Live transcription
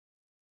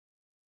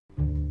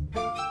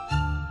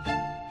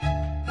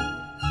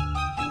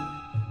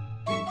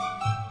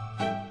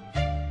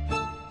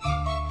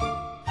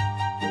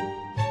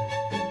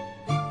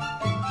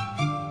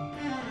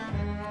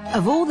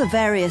Of all the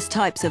various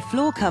types of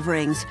floor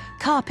coverings,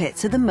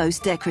 carpets are the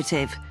most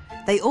decorative.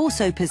 They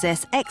also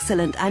possess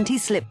excellent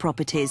anti-slip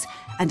properties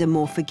and are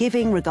more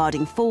forgiving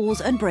regarding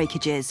falls and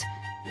breakages.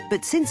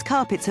 But since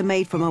carpets are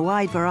made from a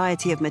wide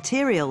variety of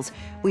materials,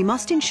 we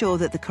must ensure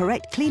that the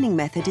correct cleaning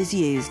method is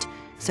used,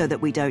 so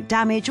that we don't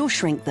damage or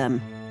shrink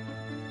them.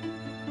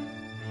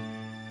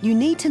 You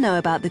need to know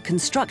about the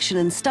construction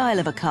and style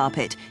of a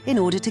carpet in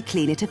order to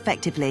clean it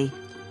effectively,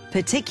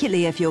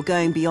 particularly if you're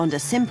going beyond a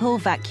simple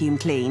vacuum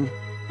clean.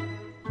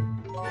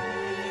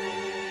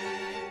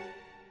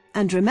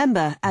 And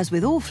remember, as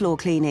with all floor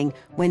cleaning,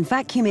 when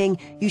vacuuming,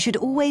 you should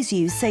always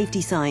use safety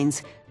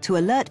signs to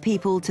alert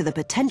people to the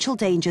potential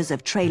dangers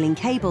of trailing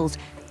cables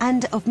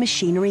and of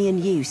machinery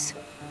in use.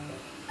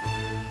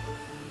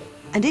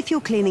 And if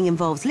your cleaning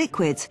involves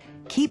liquids,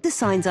 keep the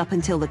signs up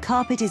until the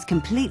carpet is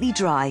completely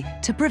dry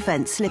to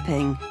prevent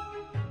slipping.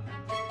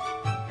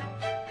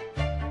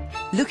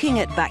 Looking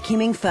at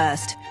vacuuming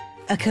first,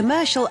 a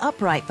commercial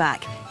upright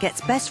vac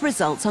gets best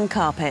results on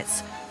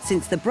carpets,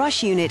 since the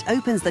brush unit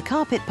opens the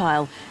carpet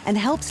pile and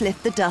helps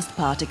lift the dust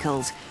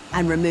particles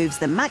and removes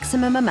the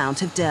maximum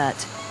amount of dirt.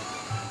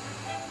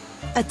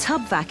 A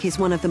tub vac is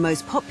one of the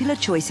most popular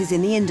choices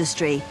in the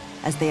industry,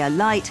 as they are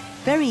light,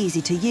 very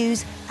easy to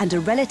use and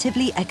are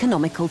relatively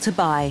economical to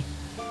buy.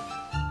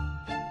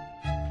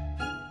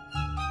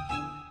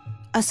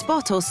 A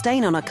spot or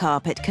stain on a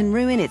carpet can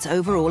ruin its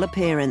overall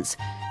appearance,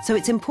 so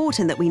it's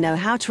important that we know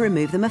how to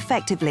remove them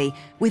effectively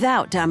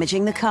without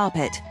damaging the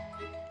carpet.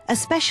 A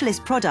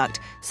specialist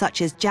product,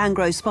 such as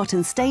Jangro Spot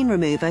and Stain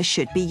Remover,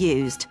 should be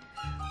used.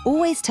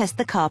 Always test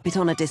the carpet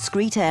on a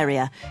discreet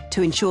area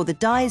to ensure the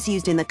dyes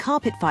used in the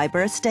carpet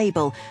fibre are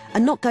stable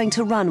and not going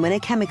to run when a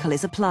chemical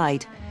is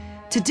applied.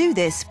 To do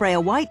this, spray a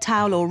white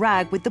towel or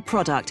rag with the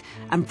product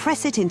and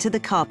press it into the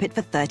carpet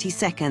for 30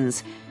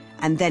 seconds.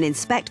 And then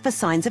inspect for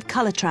signs of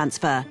colour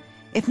transfer.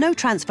 If no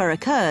transfer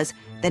occurs,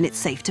 then it's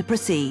safe to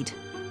proceed.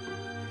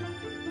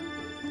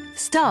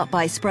 Start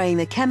by spraying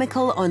the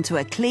chemical onto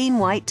a clean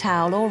white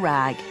towel or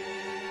rag.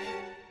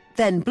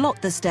 Then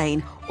blot the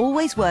stain,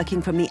 always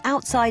working from the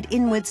outside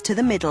inwards to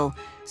the middle,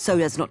 so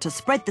as not to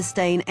spread the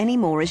stain any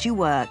more as you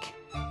work.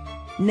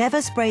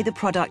 Never spray the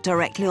product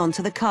directly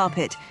onto the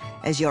carpet,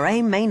 as your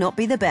aim may not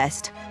be the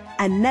best,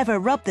 and never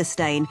rub the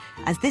stain,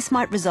 as this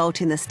might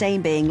result in the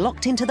stain being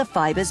locked into the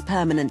fibres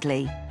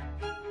permanently.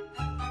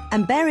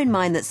 And bear in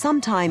mind that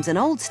sometimes an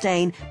old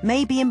stain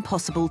may be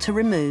impossible to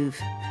remove.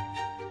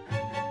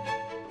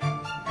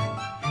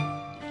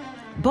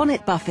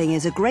 Bonnet buffing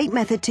is a great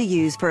method to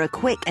use for a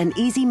quick and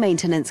easy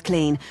maintenance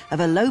clean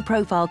of a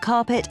low-profile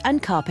carpet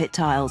and carpet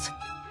tiles.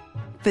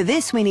 For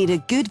this, we need a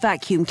good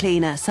vacuum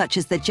cleaner, such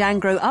as the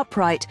Jangro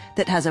Upright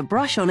that has a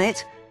brush on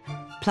it,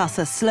 plus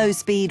a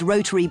slow-speed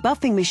rotary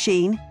buffing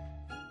machine,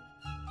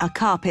 a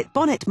carpet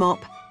bonnet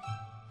mop,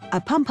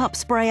 a pump-up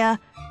sprayer,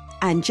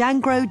 and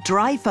Jangro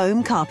Dry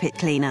Foam Carpet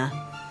Cleaner.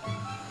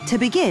 To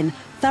begin,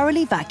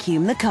 thoroughly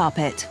vacuum the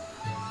carpet.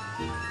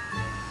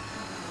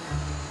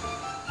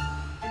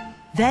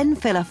 Then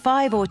fill a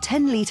 5 or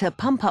 10 litre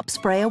pump-up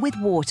sprayer with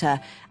water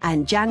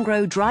and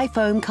Jangro Dry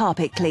Foam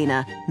Carpet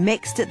Cleaner,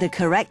 mixed at the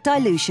correct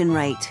dilution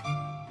rate.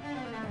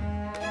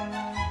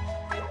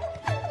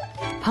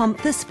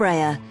 Pump the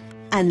sprayer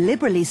and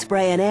liberally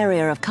spray an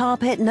area of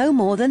carpet no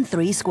more than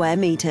 3 square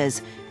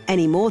metres.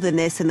 Any more than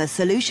this and the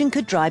solution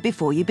could dry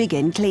before you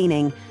begin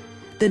cleaning.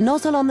 The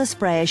nozzle on the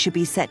sprayer should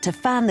be set to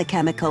fan the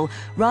chemical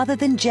rather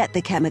than jet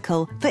the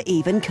chemical for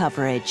even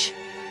coverage.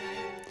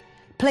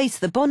 Place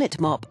the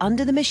bonnet mop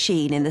under the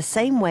machine in the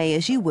same way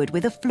as you would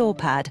with a floor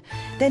pad,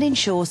 then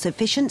ensure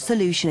sufficient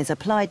solution is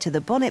applied to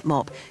the bonnet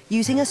mop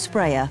using a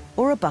sprayer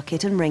or a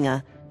bucket and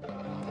wringer.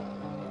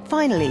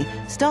 Finally,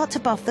 start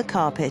to buff the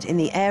carpet in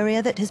the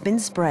area that has been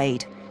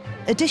sprayed.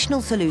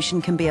 Additional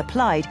solution can be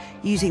applied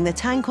using the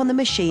tank on the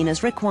machine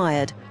as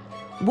required.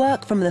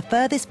 Work from the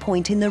furthest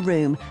point in the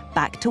room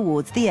back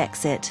towards the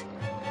exit.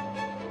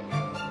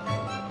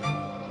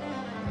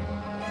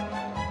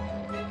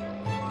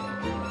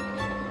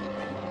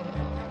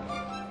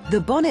 The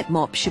bonnet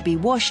mop should be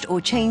washed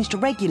or changed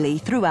regularly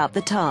throughout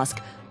the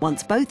task,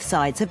 once both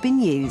sides have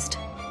been used.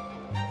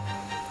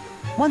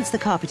 Once the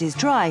carpet is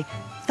dry,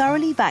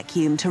 thoroughly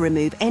vacuum to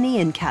remove any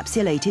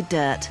encapsulated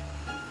dirt.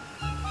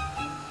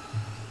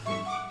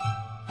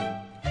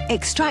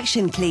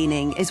 Extraction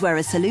cleaning is where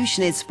a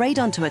solution is sprayed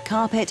onto a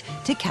carpet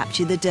to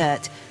capture the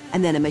dirt,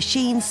 and then a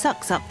machine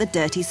sucks up the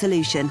dirty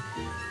solution.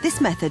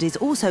 This method is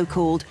also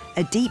called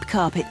a deep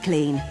carpet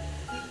clean.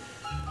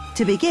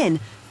 To begin,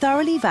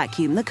 thoroughly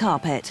vacuum the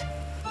carpet.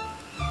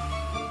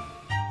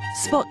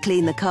 Spot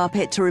clean the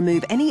carpet to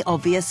remove any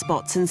obvious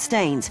spots and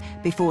stains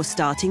before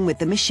starting with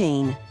the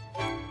machine.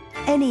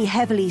 Any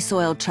heavily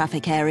soiled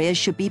traffic areas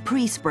should be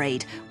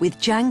pre-sprayed with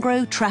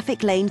Jangro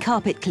Traffic Lane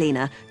Carpet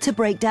Cleaner to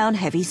break down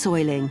heavy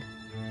soiling.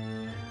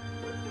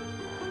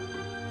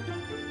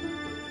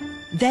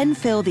 Then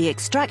fill the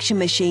extraction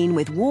machine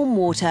with warm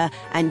water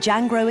and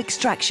Jangro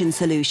extraction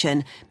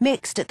solution,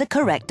 mixed at the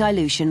correct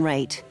dilution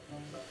rate.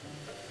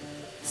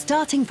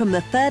 Starting from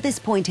the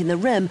furthest point in the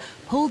room,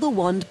 pull the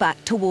wand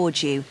back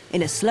towards you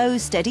in a slow,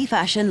 steady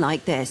fashion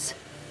like this.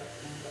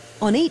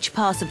 On each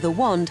pass of the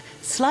wand,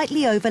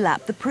 slightly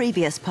overlap the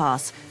previous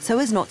pass so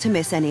as not to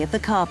miss any of the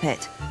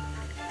carpet.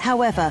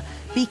 However,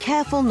 be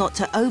careful not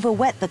to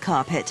over-wet the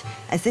carpet,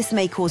 as this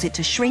may cause it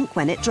to shrink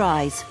when it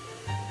dries.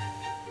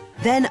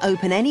 Then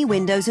open any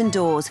windows and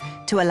doors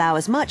to allow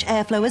as much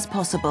airflow as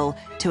possible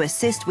to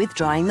assist with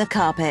drying the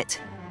carpet.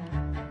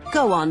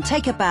 Go on,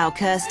 take a bow,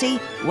 Kirsty.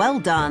 Well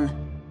done.